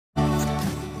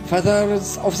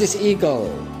feathers of this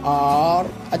eagle are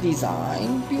a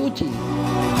design beauty.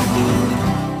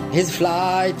 His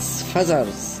flight's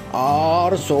feathers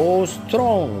are so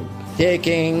strong,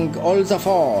 taking all the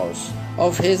force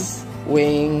of his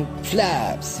wing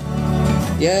flaps.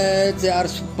 Yet they are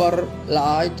super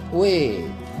lightweight,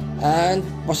 and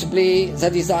possibly the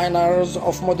designers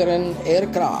of modern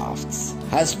aircrafts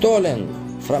have stolen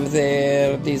from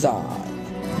their design.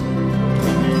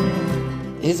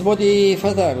 His body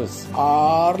feathers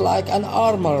are like an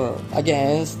armor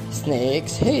against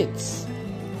snakes' hits.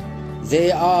 They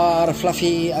are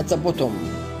fluffy at the bottom,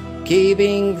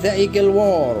 keeping the eagle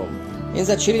warm in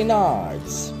the chilly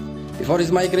nights before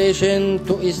his migration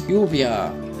to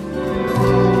Ethiopia.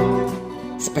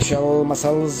 Special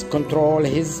muscles control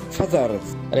his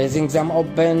feathers, raising them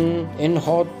open in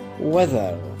hot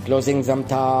weather, closing them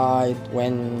tight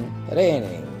when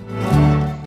raining.